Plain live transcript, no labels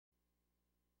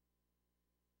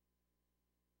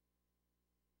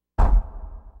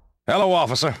Hello,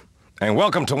 officer, and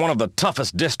welcome to one of the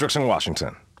toughest districts in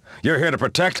Washington. You're here to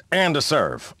protect and to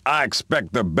serve. I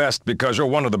expect the best because you're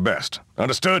one of the best.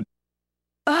 Understood?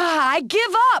 I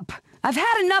give up! I've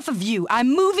had enough of you.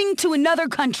 I'm moving to another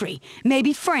country,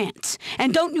 maybe France,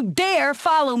 and don't you dare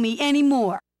follow me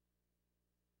anymore.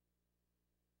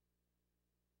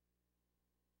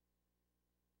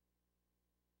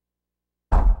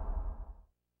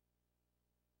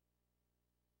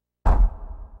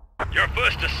 Your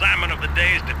first assignment of the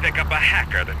day is to pick up a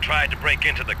hacker that tried to break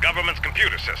into the government's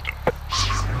computer system.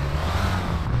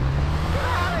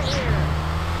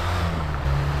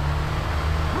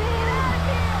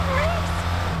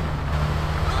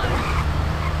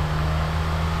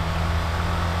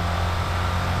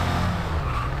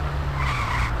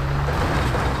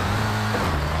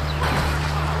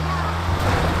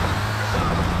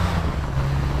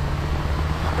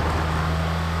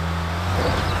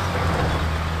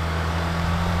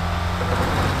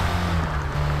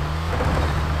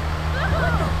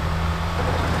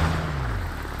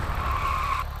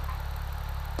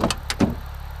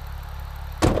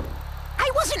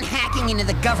 Into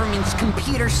the government's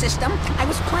computer system. I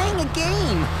was playing a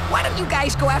game. Why don't you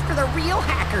guys go after the real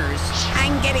hackers?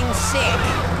 I'm getting sick.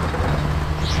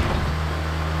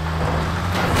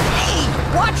 Hey,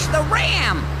 watch the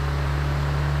ram!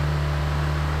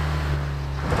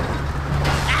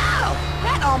 Ow,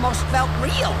 that almost felt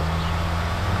real.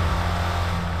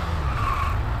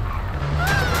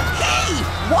 Hey,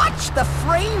 watch the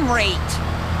frame rate.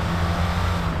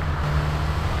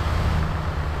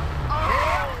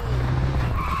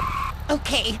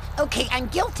 Okay, I'm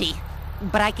guilty.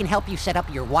 But I can help you set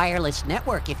up your wireless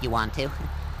network if you want to.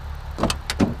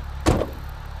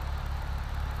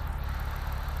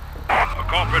 A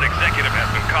corporate executive has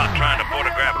been caught trying to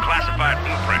photograph classified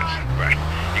blueprints, but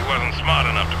he wasn't smart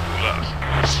enough to fool us.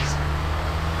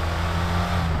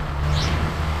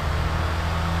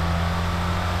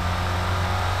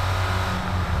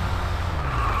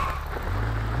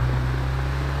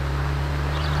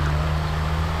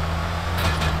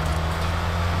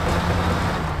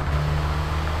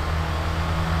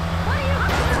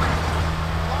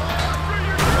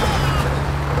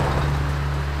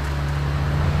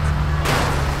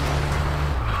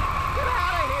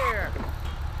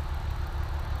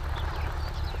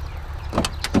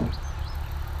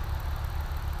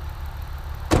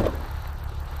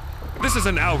 This is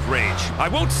an outrage. I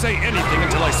won't say anything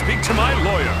until I speak to my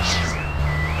lawyer.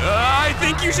 I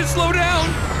think you should slow down.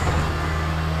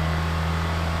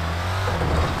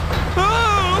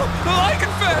 Oh, I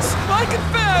confess! I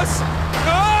confess!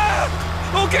 Ah!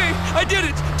 Okay, I did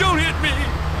it. Don't hit me.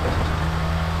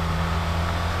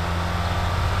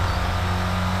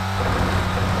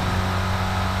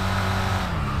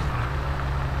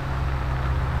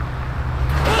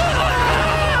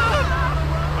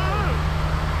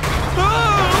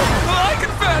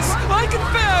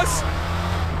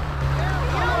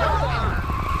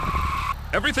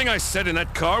 Everything I said in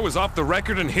that car was off the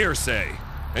record and hearsay.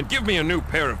 And give me a new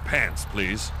pair of pants,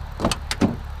 please. We've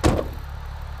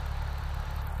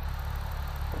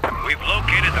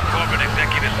located the corporate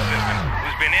executive's assistant,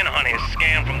 who's been in on his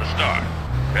scam from the start.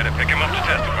 Better pick him up to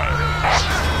testify.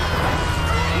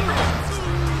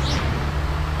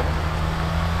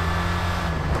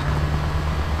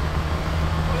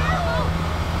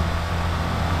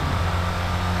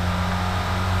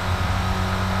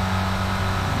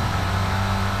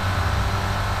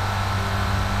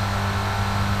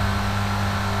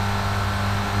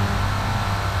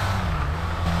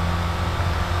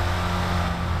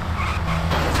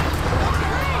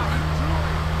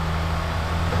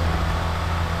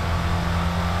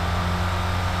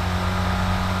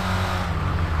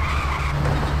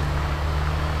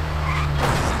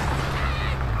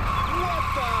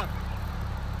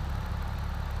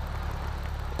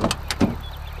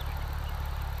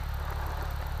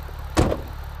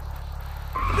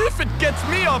 If it gets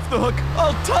me off the hook,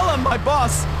 I'll tell on my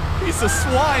boss. He's a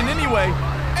swine anyway.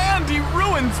 And he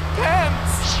ruins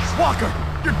pants. Walker,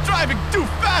 you're driving too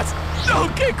fast.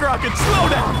 Okay, Crockett, slow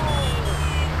down.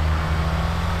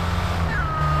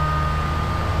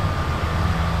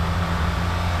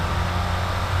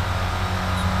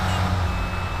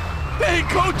 Hey,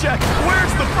 Kojak,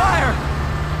 where's the fire?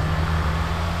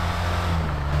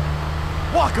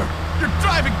 Walker, you're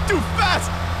driving too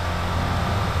fast.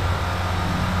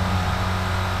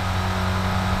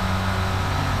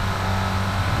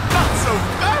 So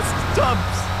fast,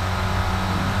 Tubbs!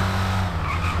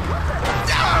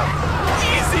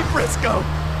 Easy, Briscoe!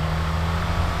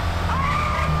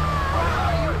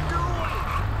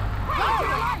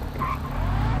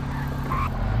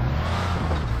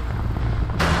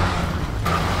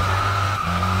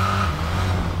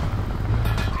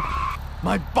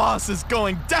 My boss is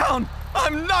going down!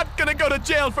 I'm not gonna go to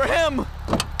jail for him!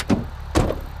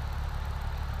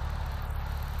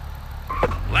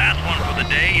 Last one for the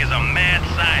day is a mad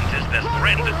scientist that's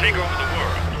threatened to take over the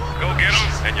world. Go get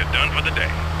him, and you're done for the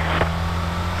day.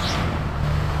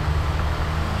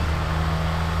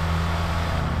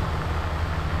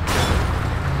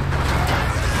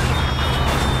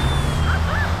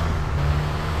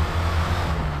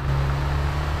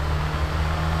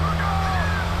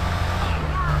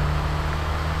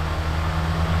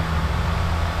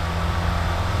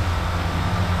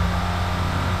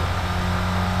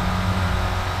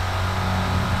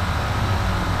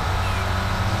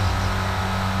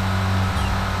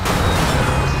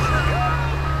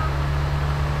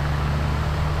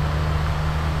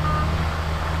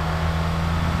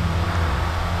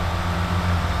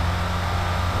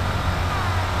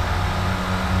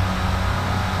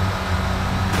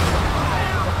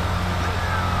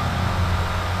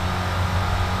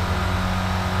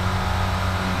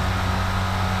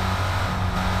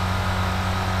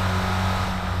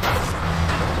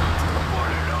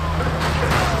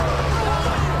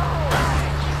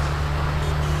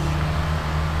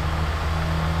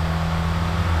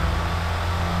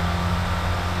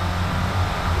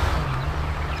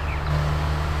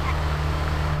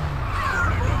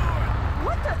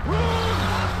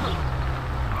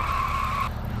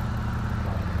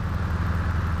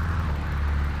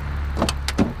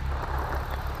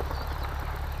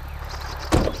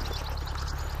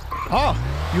 Ah,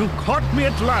 you caught me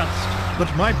at last.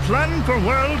 But my plan for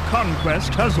world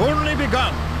conquest has only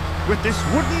begun. With this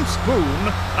wooden spoon,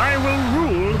 I will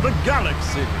rule the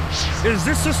galaxy. Is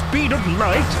this the speed of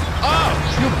light? Ah,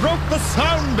 you broke the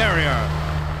sound barrier.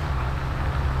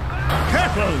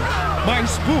 Careful! My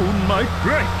spoon might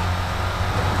break.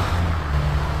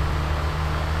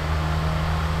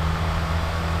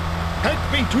 Take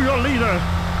me to your leader.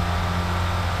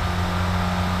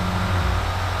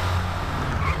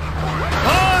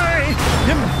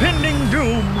 Impending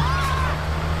doom!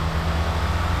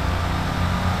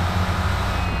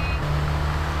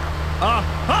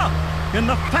 Aha! In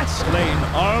the fast lane,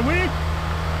 are we?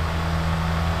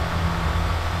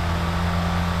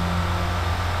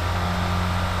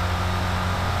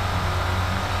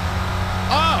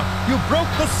 Ah! You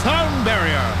broke the sound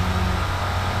barrier!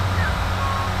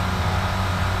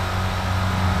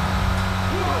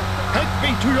 Take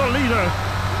me to your leader!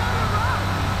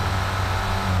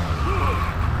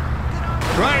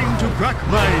 Trying to crack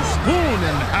my spoon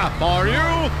in half, are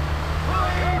you?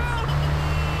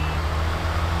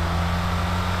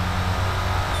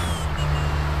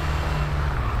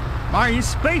 My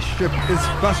spaceship is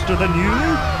faster than you.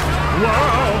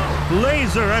 Wow!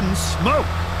 Laser and smoke!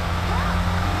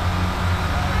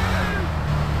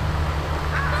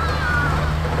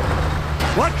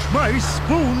 Watch my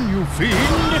spoon, you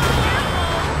fiend!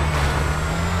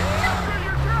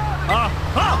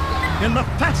 Aha! In the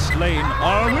fast lane,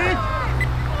 are we?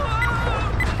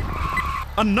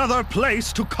 Another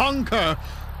place to conquer.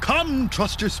 Come,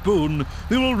 trusty spoon.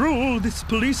 We will rule this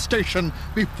police station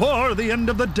before the end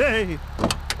of the day.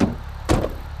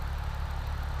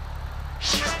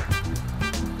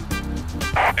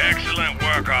 Excellent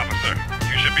work, officer.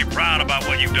 You should be proud about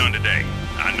what you've done today.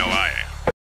 I know I am.